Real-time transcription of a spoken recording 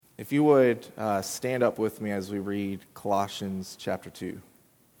If you would stand up with me as we read Colossians chapter 2.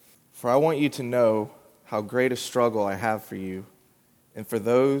 For I want you to know how great a struggle I have for you, and for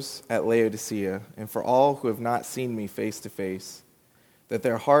those at Laodicea, and for all who have not seen me face to face, that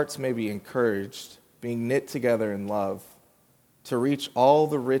their hearts may be encouraged, being knit together in love, to reach all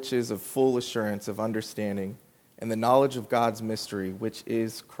the riches of full assurance of understanding and the knowledge of God's mystery, which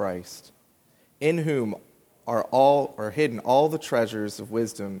is Christ, in whom are hidden all the treasures of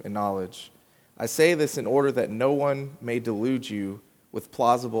wisdom and knowledge. I say this in order that no one may delude you with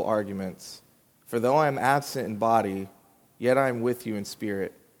plausible arguments. For though I am absent in body, yet I am with you in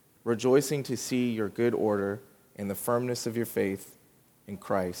spirit, rejoicing to see your good order and the firmness of your faith in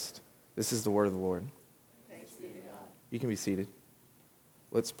Christ. This is the word of the Lord. Thanks be to God. You can be seated.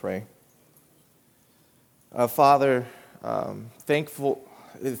 Let's pray. Father,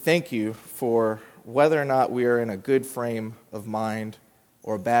 thank you for whether or not we are in a good frame of mind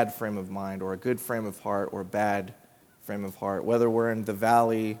or a bad frame of mind, or a good frame of heart or a bad frame of heart, whether we're in the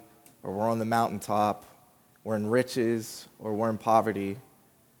valley or we're on the mountaintop, we're in riches or we're in poverty.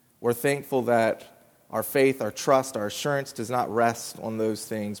 We're thankful that our faith, our trust, our assurance does not rest on those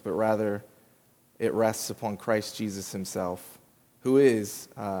things, but rather it rests upon Christ Jesus himself, who is,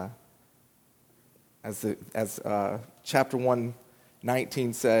 as chapter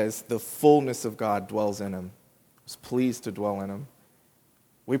 1:19 says, the fullness of God dwells in him. Is pleased to dwell in him.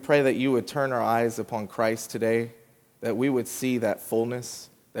 We pray that you would turn our eyes upon Christ today, that we would see that fullness,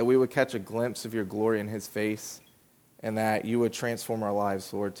 that we would catch a glimpse of your glory in his face, and that you would transform our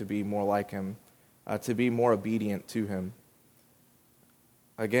lives, Lord, to be more like him, to be more obedient to him.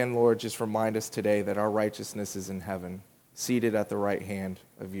 Again, Lord, just remind us today that our righteousness is in heaven, seated at the right hand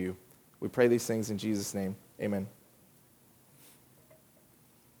of you. We pray these things in Jesus' name. Amen.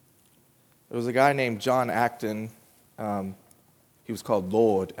 There was a guy named John Acton. He was called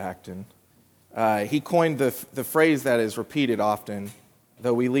Lord Acton. He coined the phrase that is repeated often,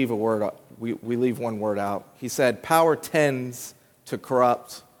 though we leave one word out. He said, "Power tends to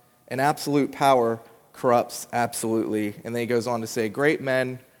corrupt, and absolute power corrupts absolutely." And then he goes on to say, "Great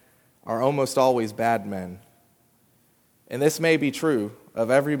men are almost always bad men." And this may be true of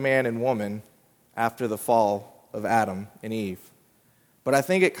every man and woman after the fall of Adam and Eve. But I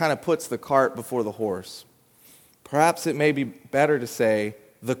think it kind of puts the cart before the horse. Perhaps it may be better to say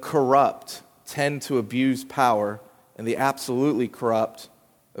the corrupt tend to abuse power, and the absolutely corrupt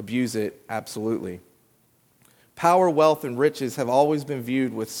abuse it absolutely. Power, wealth, and riches have always been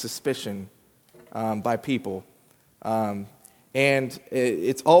viewed with suspicion by people. And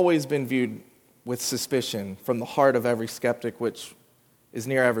it's always been viewed with suspicion from the heart of every skeptic, which is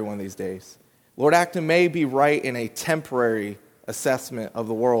near everyone these days. Lord Acton may be right in a temporary assessment of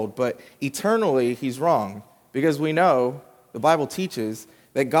the world, but eternally he's wrong, because we know, the Bible teaches,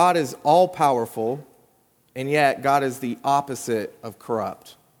 that God is all-powerful, and yet God is the opposite of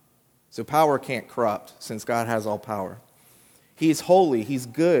corrupt. So power can't corrupt, since God has all power. He's holy, he's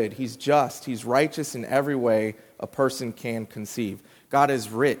good, he's just, he's righteous in every way a person can conceive. God is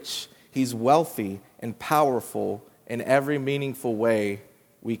rich, he's wealthy and powerful in every meaningful way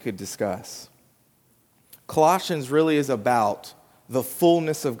we could discuss. Colossians really is about the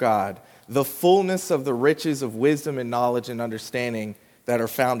fullness of God, the fullness of the riches of wisdom and knowledge and understanding that are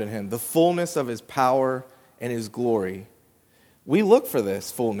found in him, the fullness of his power and his glory. We look for this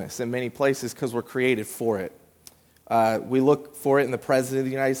fullness in many places because we're created for it. We look for it in the President of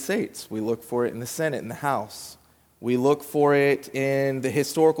the United States. We look for it in the Senate, in the House. We look for it in the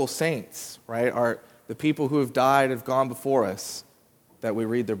historical saints, right? The people who have died, have gone before us, that we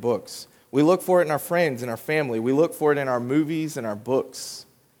read their books. We look for it in our friends and our family. We look for it in our movies and our books,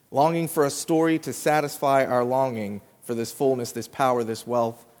 longing for a story to satisfy our longing for this fullness, this power, this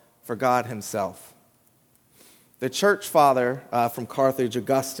wealth, for God himself. The church father from Carthage,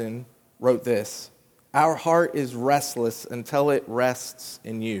 Augustine, wrote this: "Our heart is restless until it rests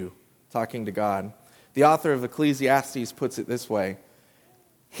in you," talking to God. The author of Ecclesiastes puts it this way: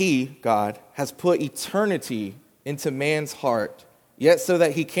 "He, God, has put eternity into man's heart, yet so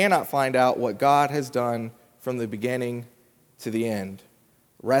that he cannot find out what God has done from the beginning to the end."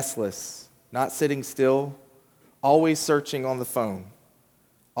 Restless, not sitting still, always searching on the phone,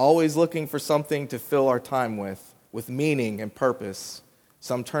 always looking for something to fill our time with meaning and purpose.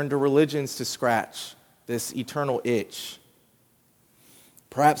 Some turn to religions to scratch this eternal itch.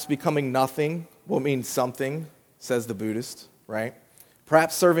 Perhaps becoming nothing will mean something, says the Buddhist, right?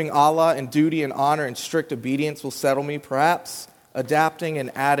 Perhaps serving Allah in duty and honor and strict obedience will settle me. Perhaps adapting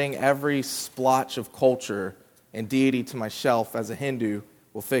and adding every splotch of culture and deity to my shelf as a Hindu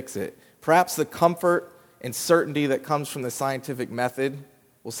will fix it. Perhaps the comfort and certainty that comes from the scientific method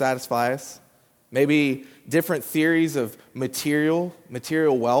will satisfy us. Maybe different theories of material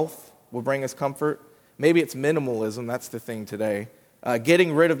wealth will bring us comfort. Maybe it's minimalism, that's the thing today.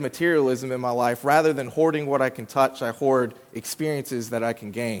 Getting rid of materialism in my life, rather than hoarding what I can touch, I hoard experiences that I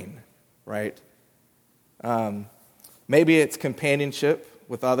can gain, right? Maybe it's companionship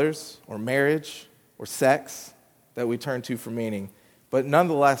with others, or marriage, or sex that we turn to for meaning. But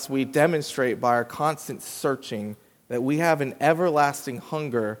nonetheless, we demonstrate by our constant searching that we have an everlasting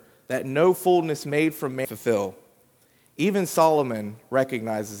hunger that no fullness made from man fulfill. Even Solomon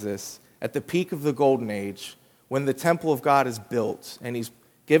recognizes this at the peak of the Golden Age, when the temple of God is built, and he's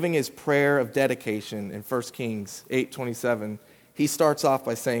giving his prayer of dedication in 1 Kings 8:27. He starts off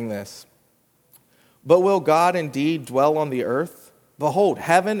by saying this: "But will God indeed dwell on the earth? Behold,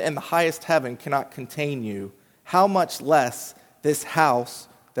 heaven and the highest heaven cannot contain you. How much less this house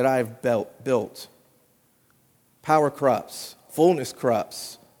that I have built? Power corrupts, fullness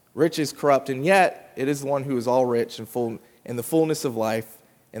corrupts, riches corrupt, and yet it is the one who is all rich and full in the fullness of life,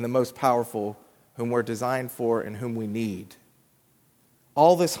 and the most powerful, whom we're designed for and whom we need."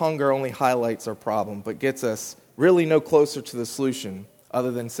 All this hunger only highlights our problem, but gets us really no closer to the solution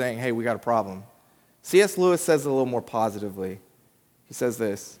other than saying, hey, we got a problem. C.S. Lewis says it a little more positively. He says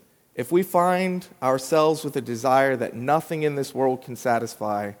this: "If we find ourselves with a desire that nothing in this world can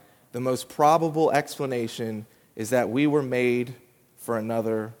satisfy, the most probable explanation is that we were made for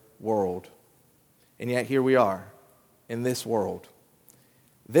another world." And yet here we are, in this world.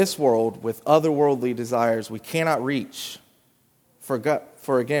 This world with otherworldly desires we cannot reach.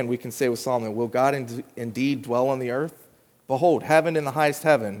 For again, we can say with Solomon, will God indeed dwell on the earth? Behold, heaven and the highest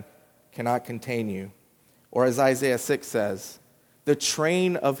heaven cannot contain you. Or as Isaiah 6 says, the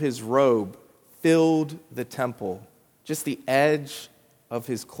train of his robe filled the temple. Just the edge of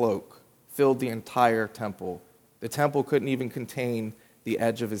his cloak filled the entire temple. The temple couldn't even contain the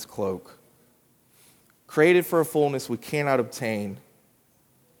edge of his cloak. Created for a fullness we cannot obtain.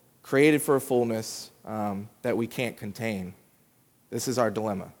 Created for a fullness that we can't contain. This is our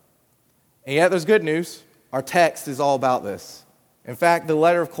dilemma. And yet there's good news. Our text is all about this. In fact, the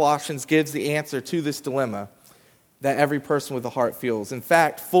letter of Colossians gives the answer to this dilemma that every person with a heart feels. In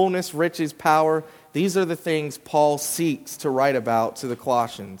fact, fullness, riches, power, these are the things Paul seeks to write about to the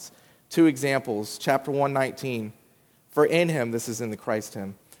Colossians. 2 examples, chapter 1:19. For in him, this is in the Christ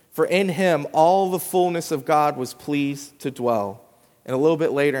hymn, for in him all the fullness of God was pleased to dwell. And a little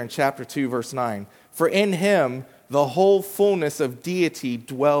bit later in chapter 2, verse 9, for in him the whole fullness of deity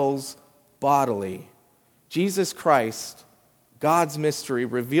dwells bodily. Jesus Christ, God's mystery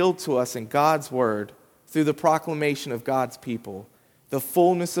revealed to us in God's word through the proclamation of God's people. The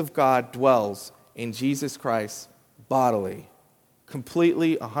fullness of God dwells in Jesus Christ bodily,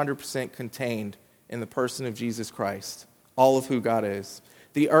 completely 100% contained in the person of Jesus Christ, all of who God is.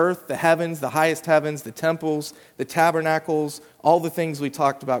 The earth, the heavens, the highest heavens, the temples, the tabernacles, all the things we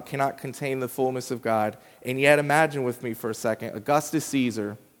talked about cannot contain the fullness of God. And yet imagine with me for a second, Augustus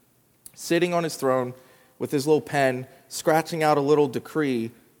Caesar sitting on his throne with his little pen, scratching out a little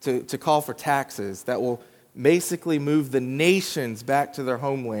decree to call for taxes that will basically move the nations back to their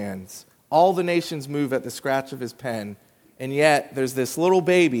homelands. All the nations move at the scratch of his pen. And yet there's this little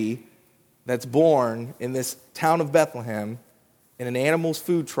baby that's born in this town of Bethlehem in an animal's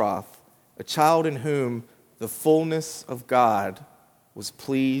food trough, a child in whom the fullness of God was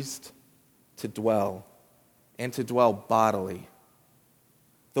pleased to dwell, and to dwell bodily.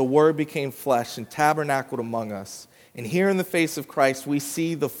 The Word became flesh and tabernacled among us. And here in the face of Christ, we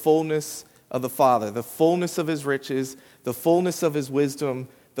see the fullness of the Father, the fullness of his riches, the fullness of his wisdom,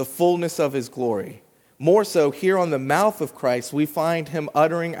 the fullness of his glory. More so, here on the mouth of Christ, we find him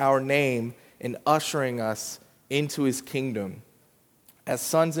uttering our name and ushering us into his kingdom as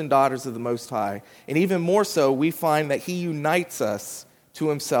sons and daughters of the Most High. And even more so, we find that he unites us to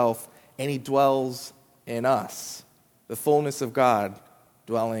himself and he dwells in us. The fullness of God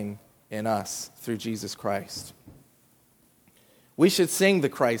dwelling in us through Jesus Christ. We should sing the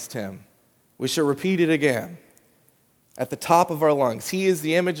Christ hymn. We should repeat it again at the top of our lungs. He is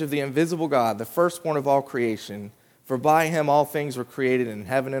the image of the invisible God, the firstborn of all creation. For by him all things were created in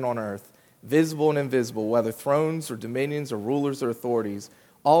heaven and on earth, visible and invisible, whether thrones or dominions or rulers or authorities.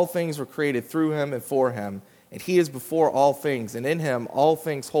 All things were created through him and for him. And he is before all things, and in him all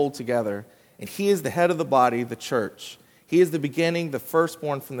things hold together. And he is the head of the body, the church. He is the beginning, the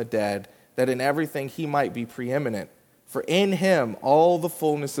firstborn from the dead, that in everything he might be preeminent. For in him all the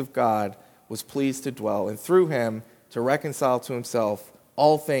fullness of God was pleased to dwell, and through him to reconcile to himself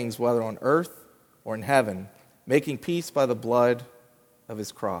all things, whether on earth or in heaven, making peace by the blood of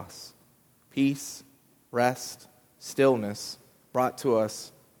his cross. Peace, rest, stillness brought to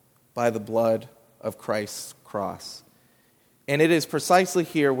us by the blood of Christ's cross. And it is precisely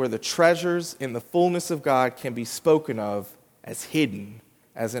here where the treasures in the fullness of God can be spoken of as hidden,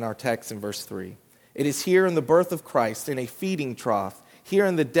 as in our text in verse 3. It is here in the birth of Christ, in a feeding trough, here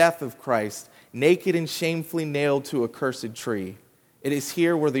in the death of Christ, naked and shamefully nailed to a cursed tree. It is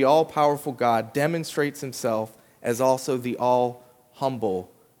here where the all-powerful God demonstrates himself as also the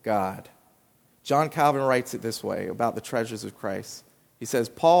all-humble God. John Calvin writes it this way about the treasures of Christ. He says,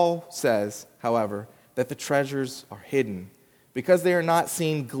 Paul says, however, that the treasures are hidden, because they are not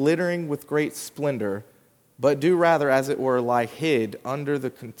seen glittering with great splendor, but do rather, as it were, lie hid under the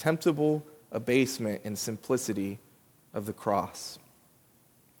contemptible abasement and simplicity of the cross.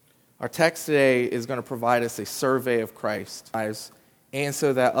 Our text today is going to provide us a survey of Christ, and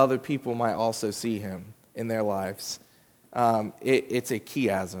so that other people might also see him in their lives. It's a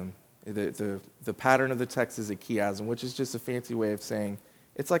chiasm. The pattern of the text is a chiasm, which is just a fancy way of saying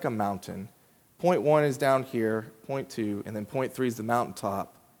it's like a mountain. Point 1 is down here, point 2, and then point 3 is the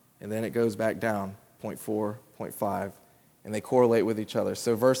mountaintop, and then it goes back down, point 4, point 5, and they correlate with each other.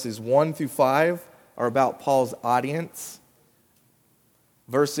 So verses 1 through 5 are about Paul's audience.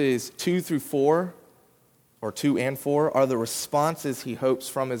 Verses 2 through 4, or 2 and 4, are the responses he hopes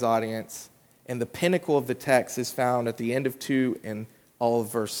from his audience, and the pinnacle of the text is found at the end of 2 and all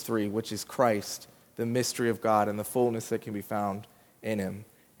of verse 3, which is Christ, the mystery of God, and the fullness that can be found in him.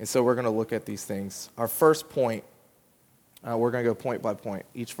 And so we're going to look at these things. Our first point, we're going to go point by point,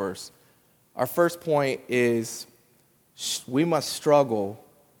 each verse. Our first point is we must struggle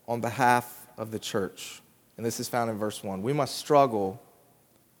on behalf of the church. And this is found in verse 1. We must struggle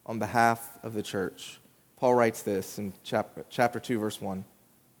on behalf of the church. Paul writes this in chapter 2, verse 1.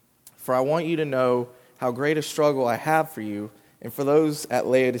 For I want you to know how great a struggle I have for you and for those at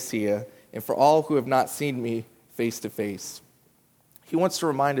Laodicea and for all who have not seen me face to face. He wants to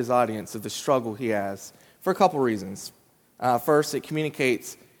remind his audience of the struggle he has for a couple reasons. First, it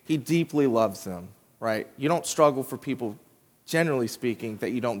communicates he deeply loves them, right? You don't struggle for people, generally speaking,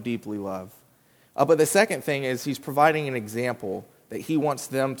 that you don't deeply love. But the second thing is he's providing an example that he wants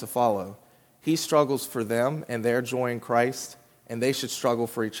them to follow. He struggles for them and their joy in Christ, and they should struggle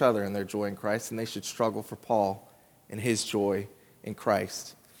for each other and their joy in Christ, and they should struggle for Paul and his joy in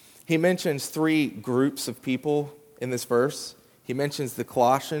Christ. He mentions 3 groups of people in this verse. He mentions the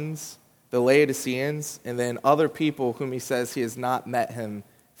Colossians, the Laodiceans, and then other people whom he says he has not met him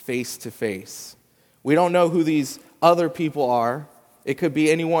face to face. We don't know who these other people are. It could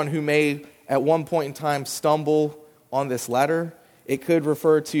be anyone who may at one point in time stumble on this letter. It could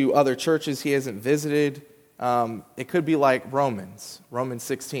refer to other churches he hasn't visited. It could be like Romans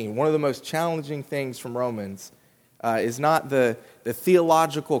 16. One of the most challenging things from Romans is not the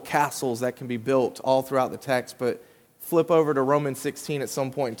theological castles that can be built all throughout the text, but flip over to Romans 16 at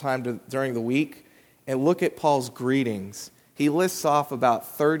some point in time during the week and look at Paul's greetings. He lists off about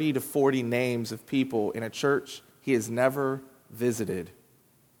 30 to 40 names of people in a church he has never visited.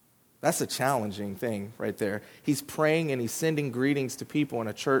 That's a challenging thing right there. He's praying and he's sending greetings to people in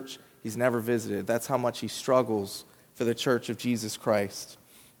a church he's never visited. That's how much he struggles for the church of Jesus Christ.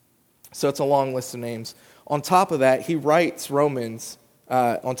 So it's a long list of names. On top of that, he writes Romans,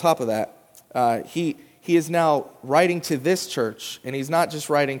 he is now writing to this church, and he's not just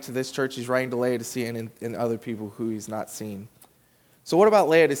writing to this church, he's writing to Laodicea and other people who he's not seen. So what about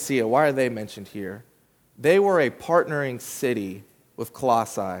Laodicea? Why are they mentioned here? They were a partnering city with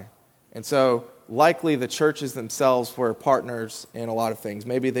Colossae, and so likely the churches themselves were partners in a lot of things.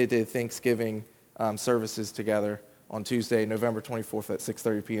 Maybe they did Thanksgiving services together on Tuesday, November 24th at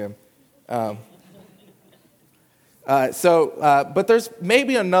 6:30 p.m. But there's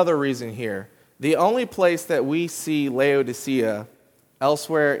maybe another reason here. The only place that we see Laodicea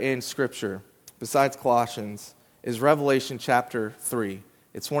elsewhere in Scripture, besides Colossians, is Revelation chapter 3.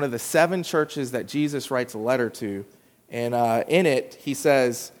 It's one of the 7 churches that Jesus writes a letter to, and in it, he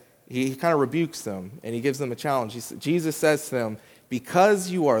says, he kind of rebukes them, and he gives them a challenge. Jesus says to them, "Because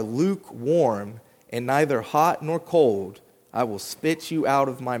you are lukewarm and neither hot nor cold, I will spit you out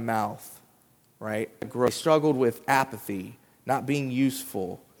of my mouth." Right? They struggled with apathy, not being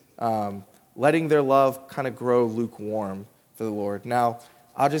useful, letting their love kind of grow lukewarm for the Lord. Now,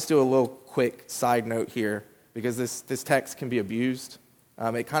 I'll just do a little quick side note here, because this text can be abused.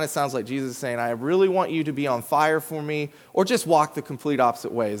 It kind of sounds like Jesus is saying, I really want you to be on fire for me, or just walk the complete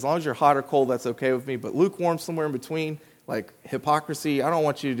opposite way. As long as you're hot or cold, that's okay with me, but lukewarm somewhere in between, like hypocrisy, I don't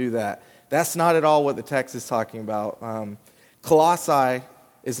want you to do that. That's not at all what the text is talking about. Colossae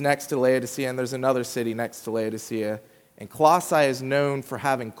is next to Laodicea, and there's another city next to Laodicea. And Colossae is known for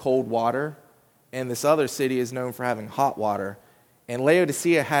having cold water, and this other city is known for having hot water. And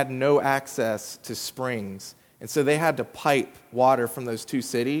Laodicea had no access to springs. And so they had to pipe water from those two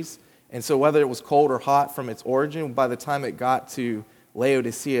cities. And so whether it was cold or hot from its origin, by the time it got to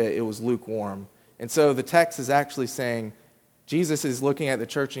Laodicea, it was lukewarm. And so the text is actually saying, Jesus is looking at the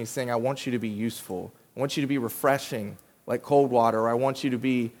church and he's saying, I want you to be useful. I want you to be refreshing like cold water. Or I want you to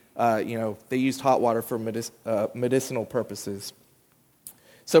be, they used hot water for medicinal purposes.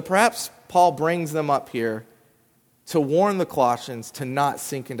 So perhaps Paul brings them up here to warn the Colossians to not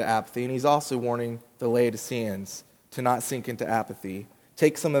sink into apathy. And he's also warning the Laodiceans to not sink into apathy.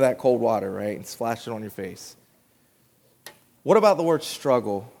 Take some of that cold water, right, and splash it on your face. What about the word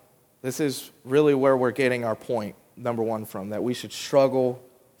struggle? This is really where we're getting our point, number one, from, that we should struggle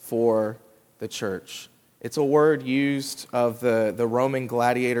for the church. It's a word used of the Roman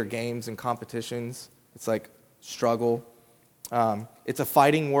gladiator games and competitions. It's like struggle. It's a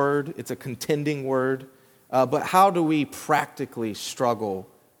fighting word. It's a contending word. But how do we practically struggle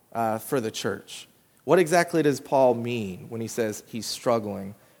for the church? What exactly does Paul mean when he says he's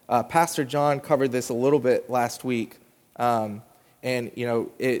struggling? Pastor John covered this a little bit last week. Last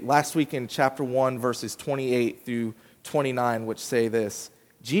week in chapter 1, verses 28 through 29, which say this: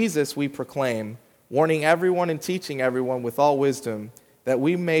 Jesus we proclaim, warning everyone and teaching everyone with all wisdom, that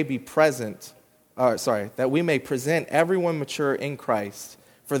we may present everyone mature in Christ.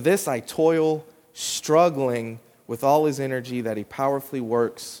 For this I toil, struggling with all his energy that he powerfully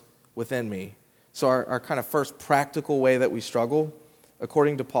works within me. So our kind of first practical way that we struggle,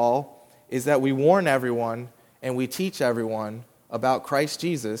 according to Paul, is that we warn everyone and we teach everyone about Christ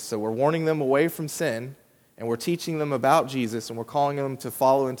Jesus. So we're warning them away from sin, and we're teaching them about Jesus, and we're calling them to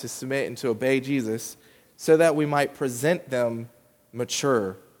follow and to submit and to obey Jesus, so that we might present them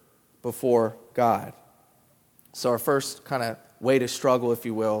mature before God. So our first kind of way to struggle, if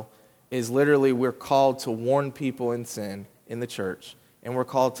you will, is literally we're called to warn people in sin in the church, and we're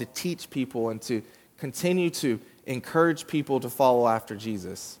called to teach people and to continue to encourage people to follow after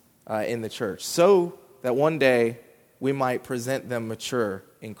Jesus in the church, so that one day we might present them mature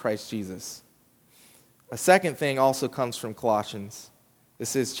in Christ Jesus. A second thing also comes from Colossians.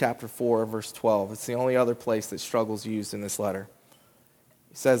 This is chapter 4, verse 12. It's the only other place that struggle's used in this letter.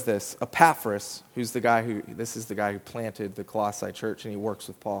 It says this: Epaphras, this is the guy who planted the Colossae church, and he works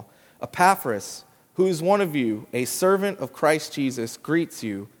with Paul. Epaphras, who is one of you, a servant of Christ Jesus, greets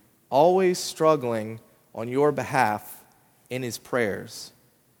you, always struggling on your behalf in his prayers,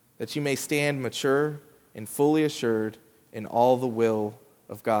 that you may stand mature and fully assured in all the will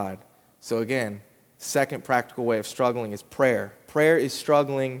of God. So again, second practical way of struggling is prayer. Prayer is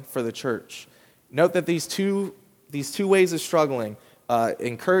struggling for the church. Note that these two ways of struggling,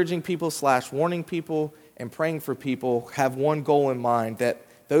 encouraging people / warning people and praying for people, have one goal in mind, that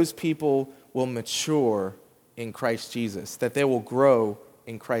those people will mature in Christ Jesus, that they will grow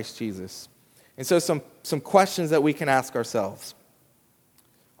in Christ Jesus. And so some questions that we can ask ourselves.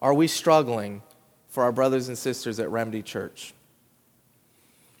 Are we struggling for our brothers and sisters at Remedy Church?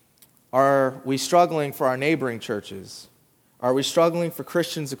 Are we struggling for our neighboring churches? Are we struggling for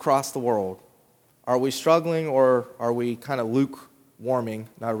Christians across the world? Are we struggling, or are we kind of lukewarming,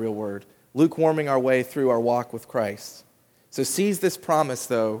 not a real word, lukewarming our way through our walk with Christ? So seize this promise,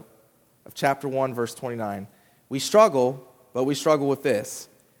 though, of chapter 1, verse 29. We struggle, but we struggle with this: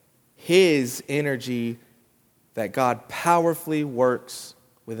 his energy that God powerfully works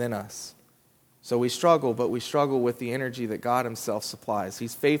within us. So we struggle, but we struggle with the energy that God himself supplies.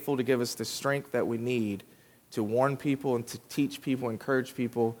 He's faithful to give us the strength that we need to warn people and to teach people, encourage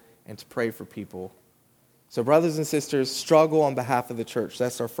people, and to pray for people. So brothers and sisters, struggle on behalf of the church.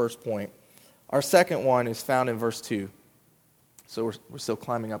 That's our first point. Our second one is found in verse 2. So we're still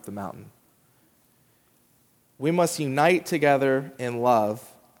climbing up the mountain. We must unite together in love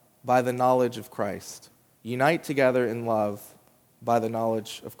by the knowledge of Christ. Unite together in love by the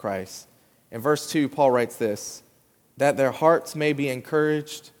knowledge of Christ. In verse 2, Paul writes this: that their hearts may be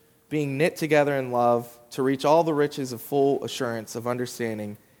encouraged, being knit together in love, to reach all the riches of full assurance of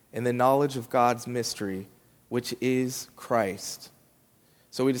understanding in the knowledge of God's mystery, which is Christ.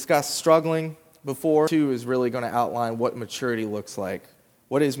 So we discussed struggling before. 2 is really going to outline what maturity looks like.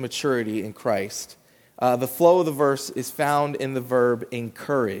 What is maturity in Christ? The flow of the verse is found in the verb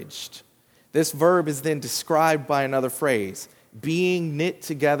encouraged. This verb is then described by another phrase, being knit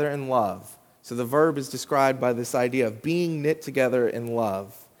together in love. So the verb is described by this idea of being knit together in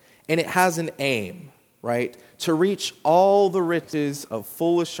love. And it has an aim, right? To reach all the riches of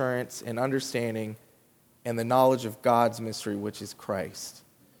full assurance and understanding and the knowledge of God's mystery, which is Christ.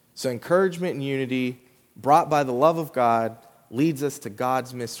 So encouragement and unity brought by the love of God leads us to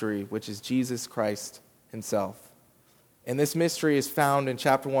God's mystery, which is Jesus Christ himself. And this mystery is found in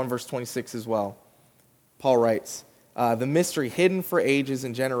chapter 1, verse 26 as well. Paul writes, the mystery hidden for ages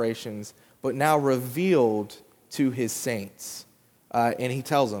and generations, but now revealed to his saints. And he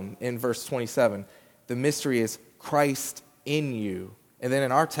tells them in verse 27, the mystery is Christ in you. And then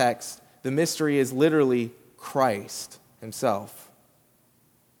in our text, the mystery is literally Christ himself.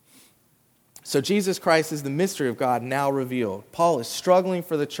 So Jesus Christ is the mystery of God now revealed. Paul is struggling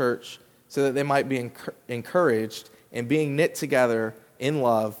for the church so that they might be encouraged, and being knit together in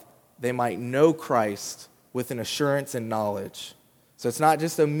love, they might know Christ with an assurance and knowledge. So it's not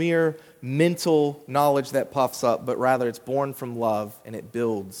just a mere mental knowledge that puffs up, but rather it's born from love and it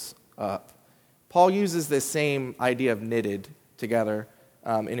builds up. Paul uses this same idea of knitted together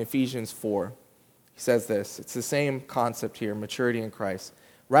in Ephesians 4. He says this, it's the same concept here, maturity in Christ.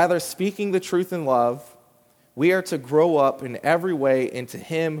 Rather, speaking the truth in love, we are to grow up in every way into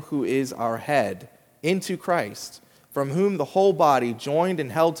him who is our head, into Christ, from whom the whole body, joined and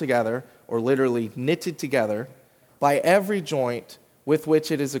held together, or literally knitted together, by every joint with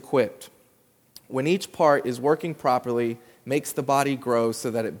which it is equipped, when each part is working properly, makes the body grow so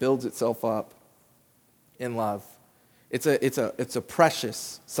that it builds itself up in love. It's a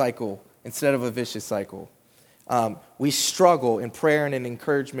precious cycle instead of a vicious cycle. We struggle in prayer and in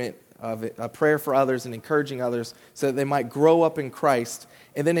encouragement of it, a prayer for others and encouraging others so that they might grow up in Christ.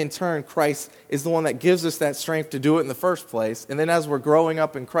 And then in turn, Christ is the one that gives us that strength to do it in the first place. And then as we're growing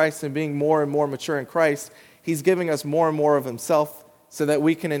up in Christ and being more and more mature in Christ, he's giving us more and more of himself so that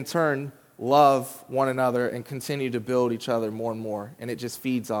we can in turn love one another and continue to build each other more and more. And it just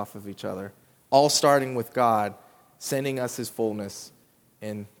feeds off of each other. All starting with God sending us his fullness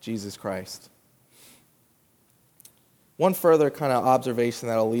in Jesus Christ. One further kind of observation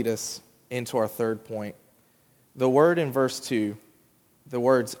that will lead us into our third point. The word in verse 2, the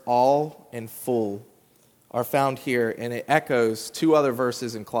words all and full, are found here, and it echoes two other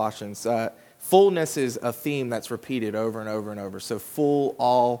verses in Colossians. Fullness is a theme that's repeated over and over and over. So full,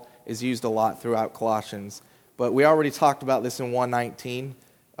 all is used a lot throughout Colossians. But we already talked about this in 1:19.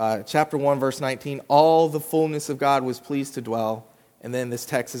 Chapter 1, verse 19, all the fullness of God was pleased to dwell. And then this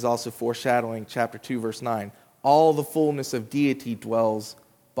text is also foreshadowing chapter 2, verse 9. All the fullness of deity dwells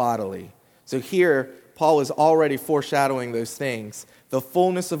bodily. So here, Paul is already foreshadowing those things. The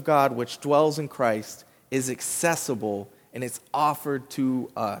fullness of God which dwells in Christ is accessible and it's offered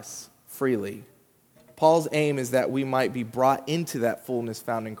to us freely. Paul's aim is that we might be brought into that fullness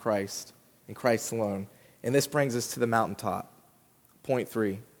found in Christ alone. And this brings us to the mountaintop. Point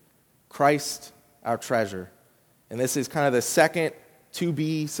 3, Christ our treasure. And this is kind of the second to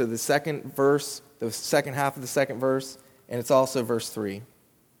be, so the second verse, the second half of the second verse, and it's also verse 3.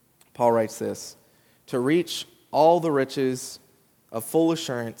 Paul writes this, to reach all the riches of full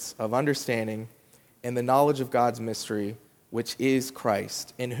assurance of understanding and the knowledge of God's mystery, which is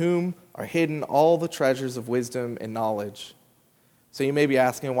Christ, in whom are hidden all the treasures of wisdom and knowledge. So you may be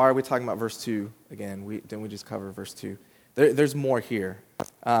asking, why are we talking about verse 2 again? Didn't we just cover verse 2? There's more here.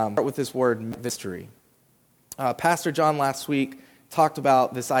 Start with this word, mystery. Pastor John last week talked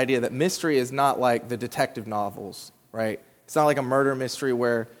about this idea that mystery is not like the detective novels, right? It's not like a murder mystery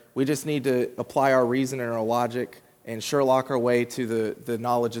where we just need to apply our reason and our logic and Sherlock our way to the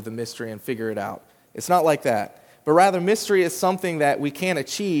knowledge of the mystery and figure it out. It's not like that. But rather, mystery is something that we can't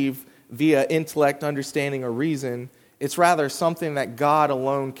achieve via intellect, understanding, or reason. It's rather something that God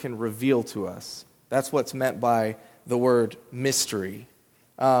alone can reveal to us. That's what's meant by the word mystery.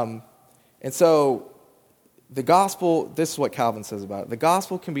 And so the gospel, this is what Calvin says about it. The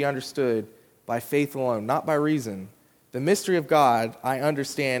gospel can be understood by faith alone, not by reason. The mystery of God, I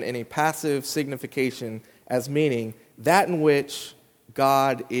understand in a passive signification as meaning that in which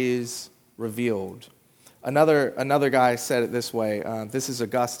God is revealed. Another guy said it this way. This is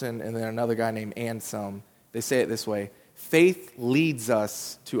Augustine and then another guy named Anselm. They say it this way. Faith leads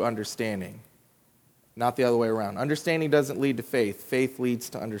us to understanding, not the other way around. Understanding doesn't lead to faith. Faith leads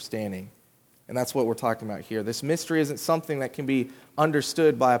to understanding. And that's what we're talking about here. This mystery isn't something that can be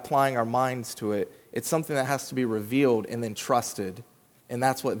understood by applying our minds to it. It's something that has to be revealed and then trusted. And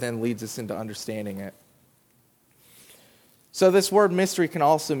that's what then leads us into understanding it. So this word mystery can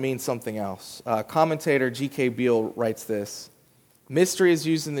also mean something else. Commentator G.K. Beale writes this. Mystery is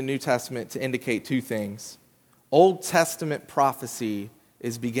used in the New Testament to indicate two things. Old Testament prophecy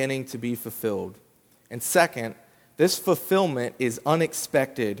is beginning to be fulfilled. And second, this fulfillment is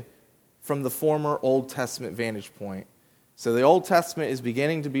unexpected from the former Old Testament vantage point. So the Old Testament is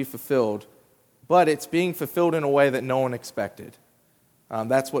beginning to be fulfilled, but it's being fulfilled in a way that no one expected.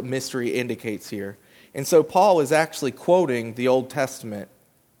 That's what mystery indicates here. And so Paul is actually quoting the Old Testament,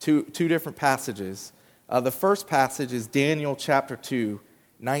 two different passages. The first passage is Daniel chapter 2,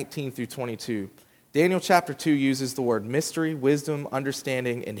 19 through 22. Daniel chapter 2 uses the word mystery, wisdom,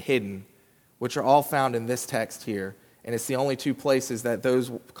 understanding, and hidden, which are all found in this text here. And it's the only two places that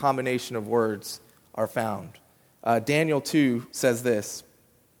those combination of words are found. Daniel 2 says this,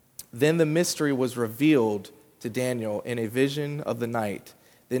 "Then the mystery was revealed to Daniel in a vision of the night.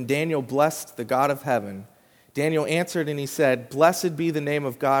 Then Daniel blessed the God of heaven. Daniel answered and he said, 'Blessed be the name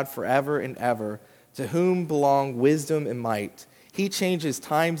of God forever and ever, to whom belong wisdom and might. He changes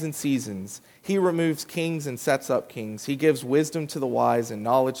times and seasons. He removes kings and sets up kings. He gives wisdom to the wise and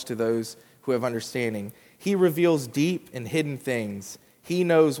knowledge to those who have understanding. He reveals deep and hidden things. He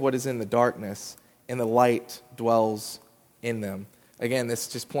knows what is in the darkness, and the light dwells in them.'" Again, this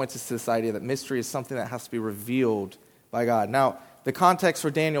just points us to this idea that mystery is something that has to be revealed by God. Now, the context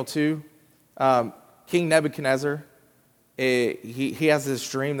for Daniel 2, King Nebuchadnezzar, he has this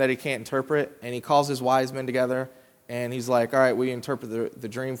dream that he can't interpret, and he calls his wise men together, and he's like, "All right, will you interpret the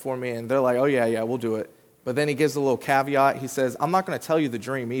dream for me?" And they're like, "Oh, yeah, we'll do it." But then he gives a little caveat. He says, "I'm not going to tell you the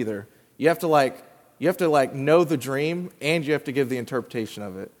dream either. You have to know the dream, and you have to give the interpretation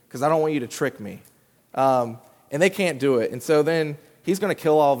of it, because I don't want you to trick me." And they can't do it. And so then he's going to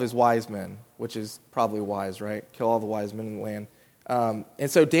kill all of his wise men, which is probably wise, right? Kill all the wise men in the land.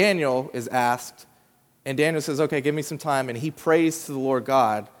 And so Daniel is asked, and Daniel says, "Okay, give me some time." And he prays to the Lord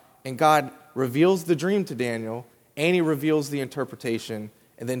God, and God reveals the dream to Daniel, and he reveals the interpretation,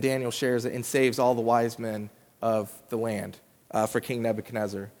 and then Daniel shares it and saves all the wise men of the land for King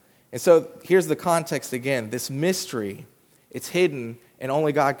Nebuchadnezzar. And so here's the context again. This mystery, it's hidden, and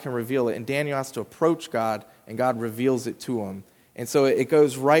only God can reveal it. And Daniel has to approach God, and God reveals it to him. And so it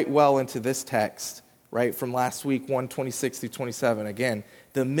goes right well into this text, right, from last week, 1:26 through 27. Again,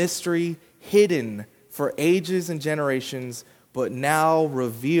 the mystery hidden for ages and generations, but now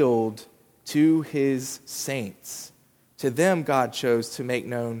revealed to his saints. To them God chose to make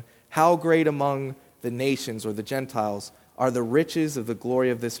known how great among the nations, or the Gentiles, are the riches of the glory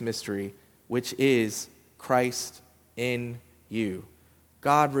of this mystery, which is Christ in you.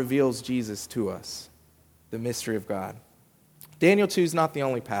 God reveals Jesus to us, the mystery of God. Daniel 2 is not the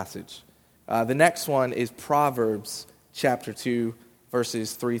only passage. The next one is Proverbs chapter 2,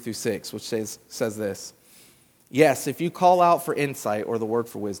 verses 3 through 6, which says this: "Yes, if you call out for insight," or the word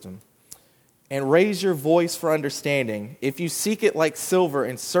for wisdom, "and raise your voice for understanding, if you seek it like silver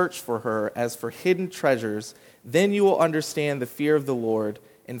and search for her as for hidden treasures, then you will understand the fear of the Lord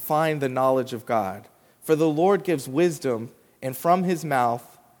and find the knowledge of God. For the Lord gives wisdom, and from his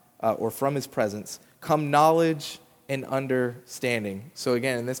mouth, or from his presence, come knowledge and understanding." So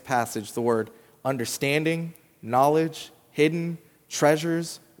again, in this passage, the word understanding, knowledge, hidden,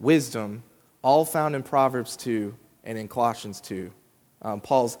 treasures, wisdom, all found in Proverbs 2 and in Colossians 2.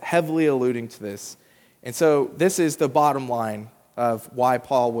 Paul's heavily alluding to this. And so this is the bottom line of why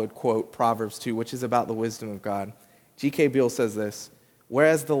Paul would quote Proverbs 2, which is about the wisdom of God. G.K. Beale says this: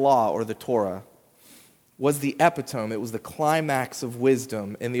 "Whereas the law, or the Torah, was the epitome, it was the climax of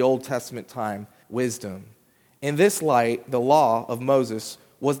wisdom in the Old Testament time, wisdom. In this light, the law of Moses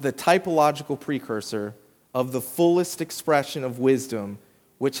was the typological precursor of the fullest expression of wisdom,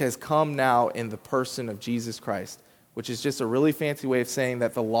 which has come now in the person of Jesus Christ," which is just a really fancy way of saying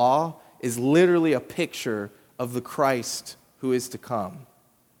that the law is literally a picture of the Christ who is to come.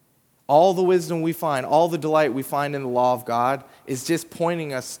 All the wisdom we find, all the delight we find in the law of God is just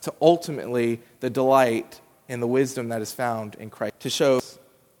pointing us to ultimately the delight and the wisdom that is found in Christ, to show.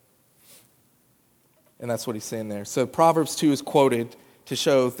 And that's what he's saying there. So Proverbs 2 is quoted to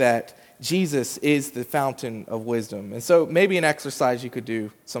show that Jesus is the fountain of wisdom. And so maybe an exercise you could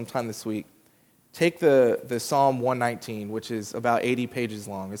do sometime this week. Take the Psalm 119, which is about 80 pages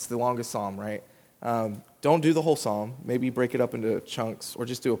long. It's the longest psalm, right? Don't do the whole psalm. Maybe break it up into chunks or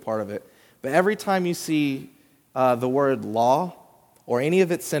just do a part of it. But every time you see the word law or any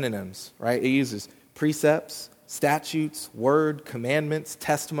of its synonyms, right? It uses precepts, statutes, word, commandments,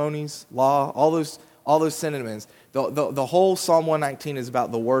 testimonies, law, all those synonyms. The whole Psalm 119 is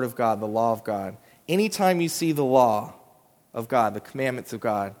about the word of God, the law of God. Anytime you see the law of God, the commandments of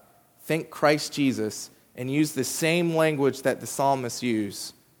God, think Christ Jesus and use the same language that the psalmists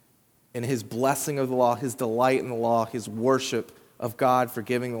use in his blessing of the law, his delight in the law, his worship of God for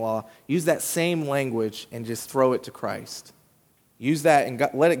giving the law. Use that same language and just throw it to Christ. Use that and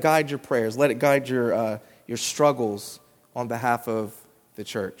let it guide your prayers. Let it guide your struggles on behalf of the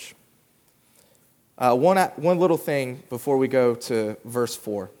church. One little thing before we go to verse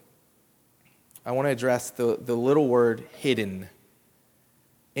 4. I want to address the little word hidden.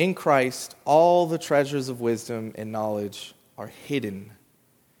 In Christ, all the treasures of wisdom and knowledge are hidden.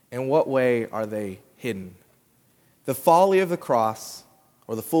 In what way are they hidden. The folly of the cross,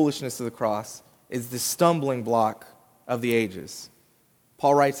 or the foolishness of the cross, is the stumbling block of the ages.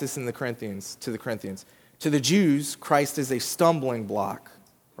 Paul writes this in the Corinthians. To the Jews, Christ is a stumbling block,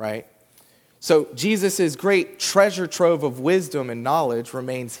 right? So Jesus' great treasure trove of wisdom and knowledge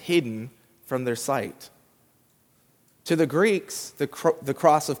remains hidden from their sight. To the Greeks, the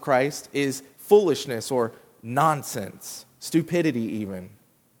cross of Christ is foolishness or nonsense, stupidity even.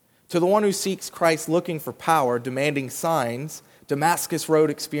 To the one who seeks Christ looking for power, demanding signs, Damascus Road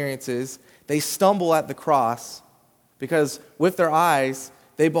experiences, they stumble at the cross because with their eyes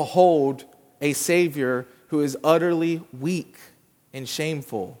they behold a Savior who is utterly weak and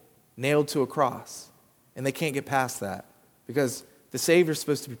shameful, nailed to a cross. And they can't get past that because the Savior is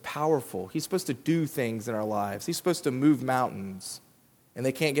supposed to be powerful. He's supposed to do things in our lives. He's supposed to move mountains. And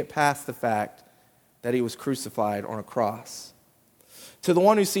they can't get past the fact that he was crucified on a cross. To the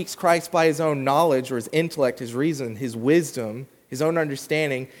one who seeks Christ by his own knowledge or his intellect, his reason, his wisdom, his own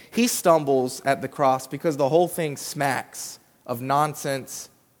understanding, he stumbles at the cross because the whole thing smacks of nonsense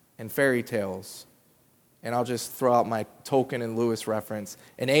and fairy tales. And I'll just throw out my Tolkien and Lewis reference.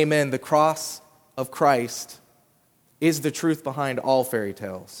 And amen, the cross of Christ is the truth behind all fairy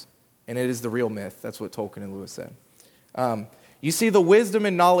tales. And it is the real myth. That's what Tolkien and Lewis said. You see, the wisdom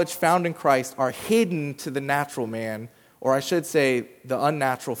and knowledge found in Christ are hidden to the natural man, or I should say the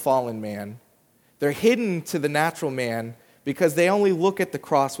unnatural fallen man. They're hidden to the natural man because they only look at the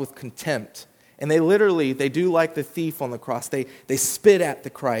cross with contempt. And they do like the thief on the cross. They spit at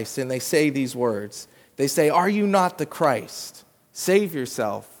the Christ and they say these words. They say, "Are you not the Christ? Save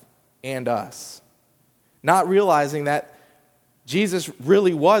yourself and us." Not realizing that Jesus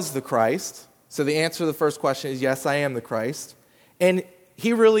really was the Christ. So the answer to the first question is, yes, I am the Christ. And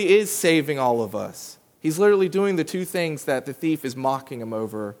he really is saving all of us. He's literally doing the two things that the thief is mocking him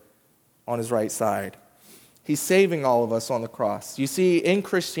over on his right side. He's saving all of us on the cross. You see, in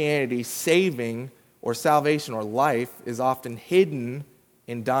Christianity, saving or salvation or life is often hidden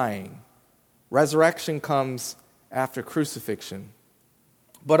in dying. Resurrection comes after crucifixion.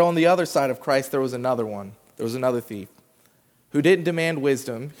 But on the other side of Christ, there was another one. There was another thief who didn't demand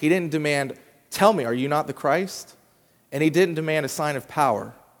wisdom. He didn't demand, "Tell me, are you not the Christ?" And he didn't demand a sign of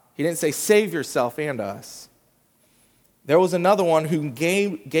power. He didn't say, "Save yourself and us." There was another one who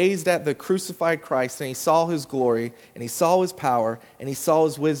gazed at the crucified Christ, and he saw his glory, and he saw his power, and he saw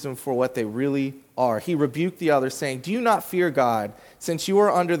his wisdom for what they really are. He rebuked the other, saying, "Do you not fear God, since you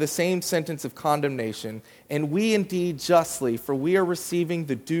are under the same sentence of condemnation? And we indeed justly, for we are receiving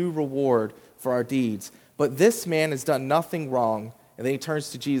the due reward for our deeds. But this man has done nothing wrong." And then he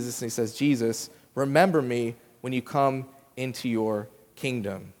turns to Jesus and he says, "Jesus, remember me when you come into your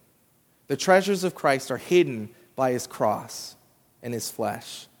kingdom." The treasures of Christ are hidden by his cross and his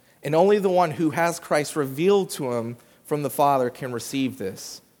flesh. And only the one who has Christ revealed to him from the Father can receive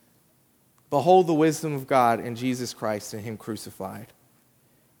this. Behold the wisdom of God in Jesus Christ and him crucified.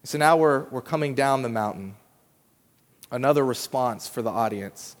 So now we're coming down the mountain. Another response for the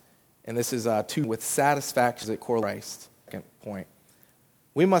audience. And this is with satisfaction at Christ. Second point.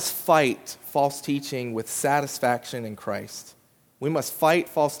 We must fight false teaching with satisfaction in Christ. We must fight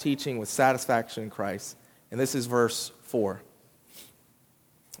false teaching with satisfaction in Christ. And this is verse 4.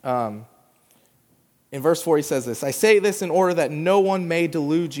 In verse 4 he says this, "I say this in order that no one may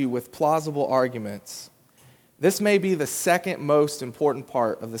delude you with plausible arguments." This may be the second most important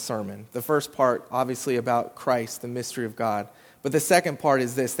part of the sermon. The first part, obviously, about Christ, the mystery of God. But the second part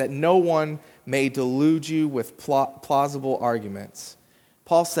is this, that no one may delude you with plausible arguments.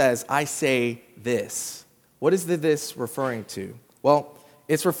 Paul says, "I say this." What is the this referring to? Well,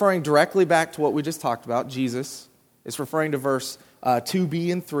 it's referring directly back to what we just talked about, Jesus. It's referring to verse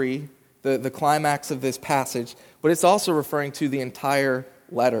 2b and 3, the climax of this passage. But it's also referring to the entire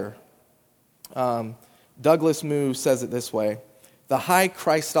letter. Douglas Moo says it this way: the high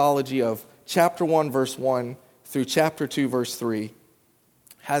Christology of chapter 1, verse 1 through chapter 2, verse 3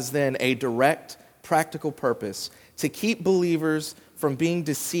 has then a direct, practical purpose to keep believers from being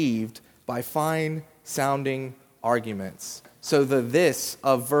deceived by fine-sounding arguments. So the this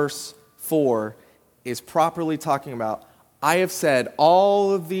of verse 4 is properly talking about, I have said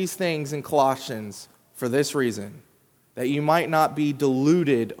all of these things in Colossians for this reason, that you might not be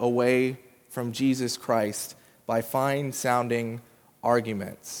deluded away from Jesus Christ by fine-sounding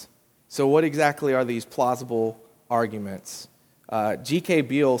arguments. So what exactly are these plausible arguments? G.K.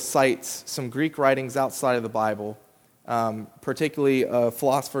 Beale cites some Greek writings outside of the Bible, particularly a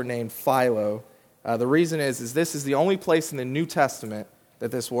philosopher named Philo. The reason is this is the only place in the New Testament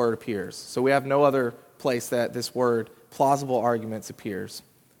that this word appears. So we have no other place that this word, plausible arguments, appears.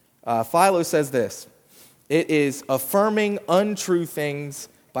 Philo says this: It is affirming untrue things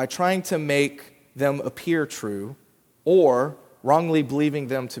by trying to make them appear true or wrongly believing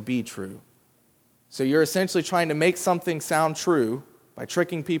them to be true. So you're essentially trying to make something sound true by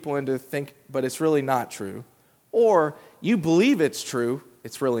tricking people into think, but it's really not true. Or you believe it's true,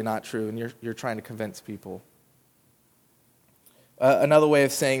 it's really not true, and you're trying to convince people. Another way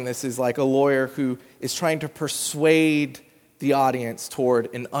of saying this is like a lawyer who is trying to persuade the audience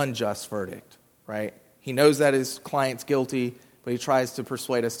toward an unjust verdict, right? He knows that his client's guilty, but he tries to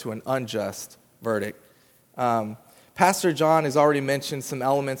persuade us to an unjust verdict. Pastor John has already mentioned some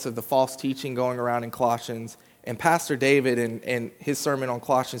elements of the false teaching going around in Colossians, and Pastor David in his sermon on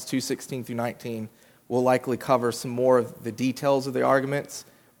Colossians 2:16 through 19 will likely cover some more of the details of the arguments,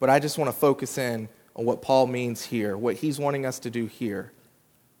 but I just want to focus in on what Paul means here, what he's wanting us to do here.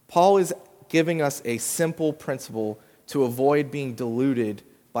 Paul is giving us a simple principle to avoid being deluded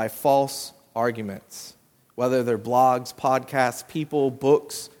by false arguments, whether they're blogs, podcasts, people,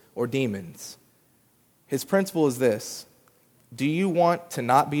 books, or demons. His principle is this: do you want to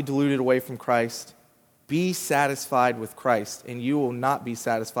not be deluded away from Christ? Be satisfied with Christ, and you will not be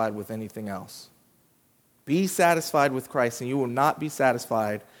satisfied with anything else. Be satisfied with Christ, and you will not be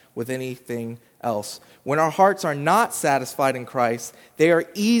satisfied with anything else. When our hearts are not satisfied in Christ, they are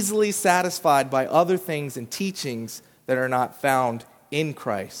easily satisfied by other things and teachings that are not found in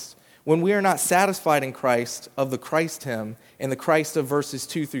Christ. When we are not satisfied in Christ, of the Christ hymn and the Christ of verses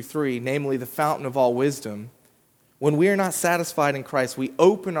 2 through 3, namely the fountain of all wisdom, when we are not satisfied in Christ, we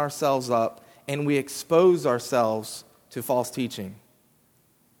open ourselves up and we expose ourselves to false teaching.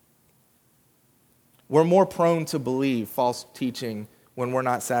 We're more prone to believe false teaching when we're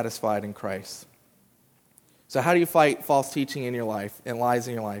not satisfied in Christ. So how do you fight false teaching in your life and lies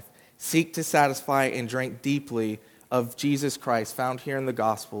in your life? Seek to satisfy and drink deeply of Jesus Christ, found here in the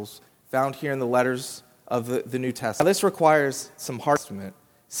Gospels, found here in the letters of the New Testament. Now, this requires some heart commitment.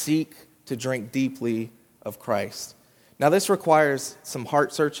 Seek to drink deeply of Christ. Now, this requires some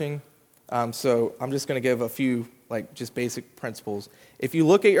heart searching. So I'm just going to give a few just basic principles. If you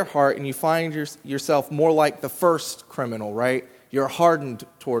look at your heart and you find yourself more like the first criminal, right? You're hardened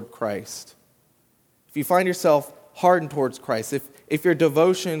toward Christ. If you find yourself hardened towards Christ, if your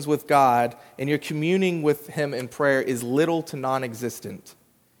devotions with God and your communing with Him in prayer is little to non-existent,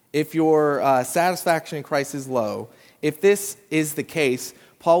 if your satisfaction in Christ is low, if this is the case,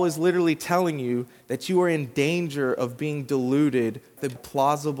 Paul is literally telling you that you are in danger of being deluded with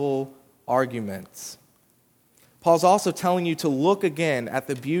plausible arguments. Paul's also telling you to look again at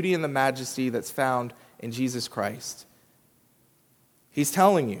the beauty and the majesty that's found in Jesus Christ. He's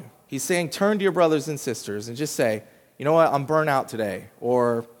telling you, he's saying, turn to your brothers and sisters and just say, you know what, I'm burnt out today,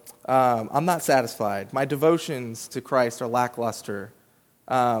 or I'm not satisfied. My devotions to Christ are lackluster.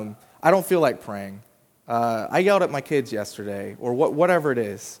 I don't feel like praying. I yelled at my kids yesterday, or whatever it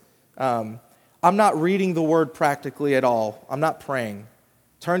is. I'm not reading the word practically at all. I'm not praying.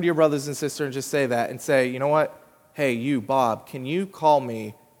 Turn to your brothers and sisters and just say that and say, you know what? Hey, you, Bob, can you call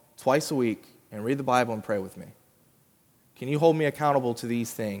me twice a week and read the Bible and pray with me? Can you hold me accountable to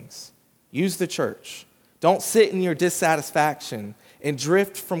these things? Use the church. Don't sit in your dissatisfaction and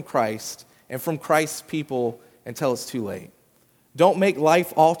drift from Christ and from Christ's people until it's too late. Don't make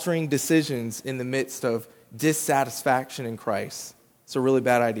life-altering decisions in the midst of dissatisfaction in Christ. It's a really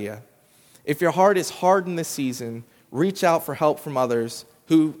bad idea. If your heart is hardened this season, reach out for help from others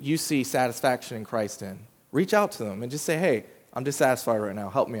who you see satisfaction in Christ in. Reach out to them and just say, hey, I'm dissatisfied right now.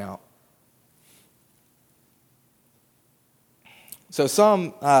 Help me out. So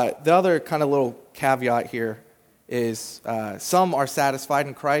the other kind of little caveat here is some are satisfied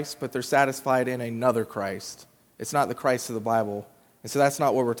in Christ, but they're satisfied in another Christ. It's not the Christ of the Bible. And so that's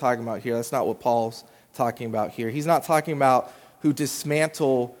not what we're talking about here. That's not what Paul's talking about here. He's not talking about who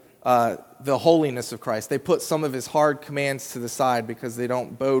dismantle the holiness of Christ. They put some of his hard commands to the side because they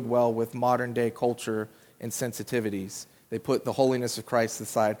don't bode well with modern day culture and sensitivities. They put the holiness of Christ to the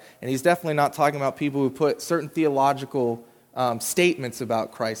side. And he's definitely not talking about people who put certain theological statements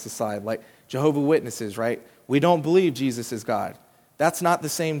about Christ aside, like Jehovah's Witnesses, right? We don't believe Jesus is God. That's not the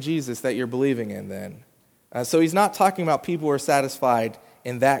same Jesus that you're believing in then. So he's not talking about people who are satisfied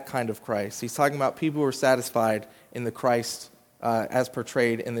in that kind of Christ. He's talking about people who are satisfied in the Christ as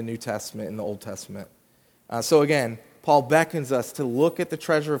portrayed in the New Testament, in the Old Testament. So again, Paul beckons us to look at the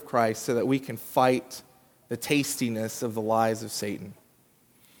treasure of Christ so that we can fight the tastiness of the lies of Satan.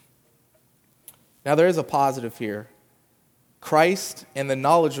 Now there is a positive here. Christ and the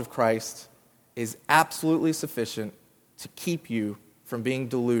knowledge of Christ is absolutely sufficient to keep you from being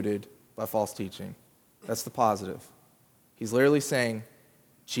deluded by false teaching. That's the positive. He's literally saying,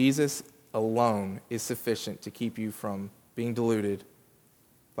 Jesus alone is sufficient to keep you from being deluded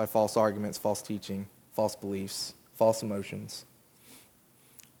by false arguments, false teaching, false beliefs, false emotions.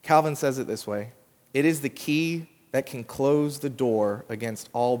 Calvin says it this way: it is the key that can close the door against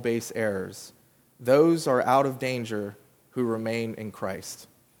all base errors. Those are out of danger who remain in Christ.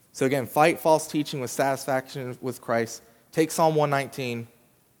 So again, fight false teaching with satisfaction with Christ. Take Psalm 119,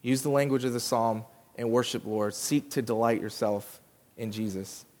 use the language of the psalm, and worship Lord. Seek to delight yourself in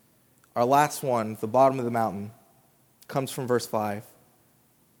Jesus. Our last one, the bottom of the mountain, comes from verse 5.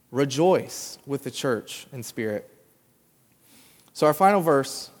 Rejoice with the church in spirit. So our final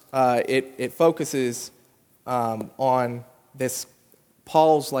verse, it focuses on this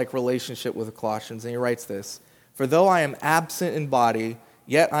Paul's relationship with the Colossians, and he writes this: "For though I am absent in body,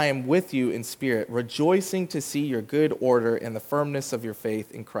 yet I am with you in spirit, rejoicing to see your good order and the firmness of your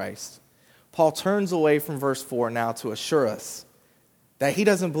faith in Christ." Paul turns away from verse 4 now to assure us that he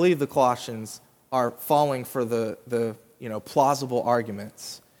doesn't believe the Colossians are falling for the plausible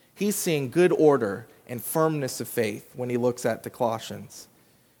arguments. He's seeing good order and firmness of faith when he looks at the Colossians.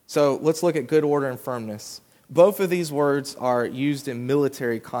 So let's look at good order and firmness. Both of these words are used in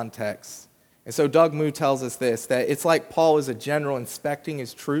military contexts. And so Doug Moo tells us this, that it's like Paul is a general inspecting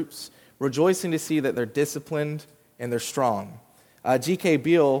his troops, rejoicing to see that they're disciplined and they're strong. G.K.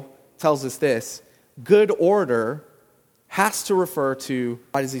 Beale tells us this: good order has to refer to,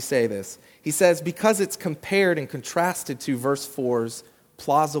 why does he say this? He says, because it's compared and contrasted to verse 4's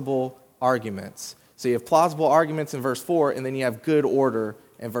plausible arguments. So you have plausible arguments in verse 4, and then you have good order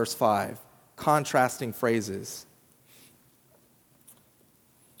in verse 5. Contrasting phrases.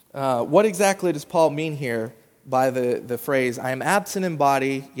 What exactly does Paul mean here by the phrase, "I am absent in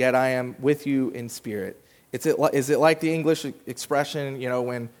body, yet I am with you in spirit"? Is it like the English expression,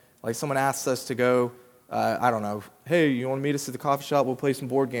 when someone asks us to go, hey, you want to meet us at the coffee shop? We'll play some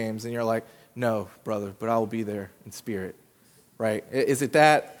board games. And you're like, no, brother, but I will be there in spirit, right? Is it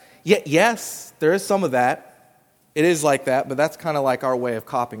that? Yes, there is some of that. It is like that, but that's kind of like our way of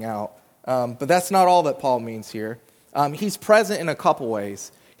copping out. But that's not all that Paul means here. He's present in a couple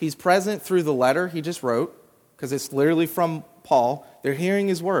ways. He's present through the letter he just wrote, because it's literally from Paul. They're hearing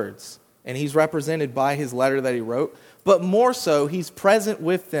his words, and he's represented by his letter that he wrote. But more so, he's present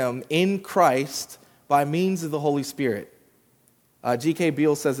with them in Christ by means of the Holy Spirit. G.K.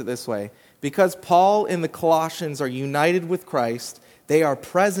 Beale says it this way: because Paul and the Colossians are united with Christ, they are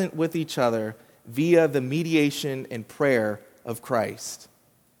present with each other via the mediation and prayer of Christ.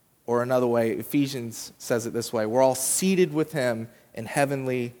 Or another way, Ephesians says it this way: we're all seated with him in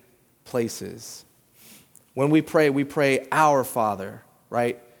heavenly places. When we pray our Father,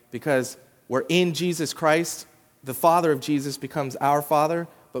 right? Because we're in Jesus Christ, the Father of Jesus becomes our Father,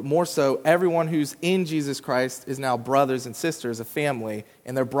 but more so, everyone who's in Jesus Christ is now brothers and sisters, a family,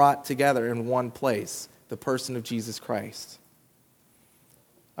 and they're brought together in one place, the person of Jesus Christ.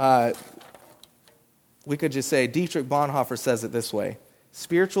 We could just say, Dietrich Bonhoeffer says it this way: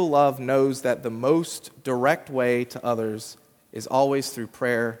 spiritual love knows that the most direct way to others is always through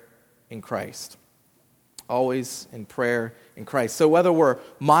prayer in Christ. Always in prayer in Christ. So whether we're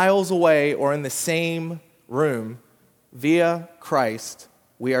miles away or in the same room, via Christ,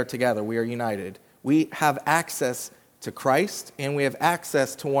 we are together, we are united. We have access to Christ, and we have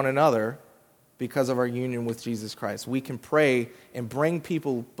access to one another because of our union with Jesus Christ. We can pray and bring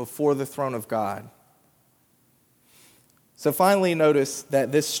people before the throne of God. So finally, notice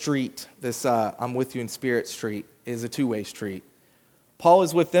that this street, this I'm with you in spirit street, is a two-way street. Paul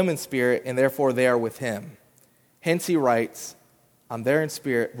is with them in spirit, and therefore they are with him. Hence he writes, I'm there in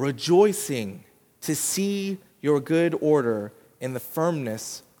spirit, rejoicing to see your good order in the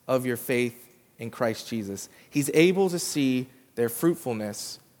firmness of your faith in Christ Jesus. He's able to see their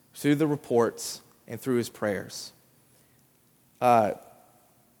fruitfulness through the reports and through his prayers. Say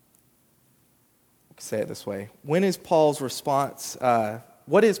it this way. When is Paul's response?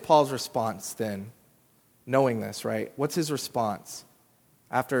 What is Paul's response then? Knowing this, right? What's his response?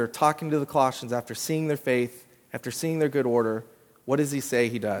 After talking to the Colossians, after seeing their faith, after seeing their good order, what does he say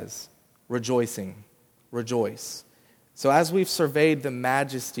he does? Rejoicing. Rejoice. So as we've surveyed the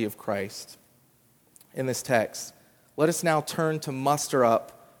majesty of Christ in this text, let us now turn to muster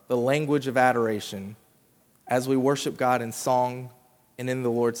up the language of adoration as we worship God in song and in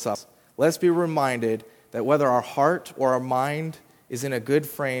the Lord's Supper. Let's be reminded that whether our heart or our mind is in a good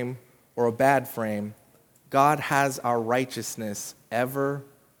frame or a bad frame, God has our righteousness ever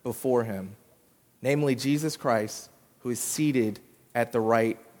before him, namely Jesus Christ, who is seated at the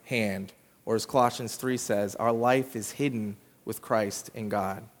right hand. Or as Colossians 3 says, our life is hidden with Christ in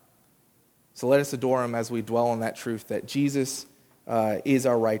God. So let us adore him as we dwell on that truth that Jesus is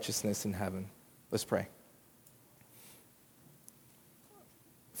our righteousness in heaven. Let's pray.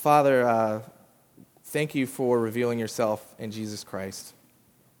 Father, thank you for revealing yourself in Jesus Christ.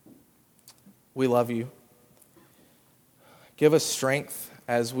 We love you. Give us strength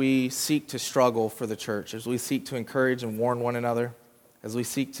as we seek to struggle for the church, as we seek to encourage and warn one another, as we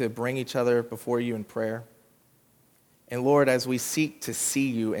seek to bring each other before you in prayer. And Lord, as we seek to see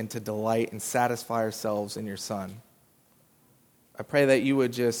you and to delight and satisfy ourselves in your Son, I pray that you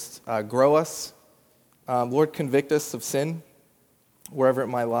would just grow us. Lord, convict us of sin, wherever it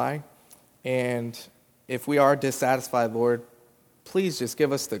might lie. And if we are dissatisfied, Lord, please just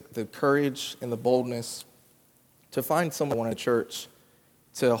give us the courage and the boldness to find someone in a church,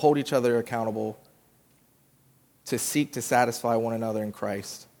 to hold each other accountable, to seek to satisfy one another in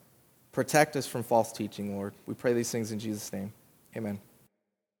Christ. Protect us from false teaching, Lord. We pray these things in Jesus' name. Amen.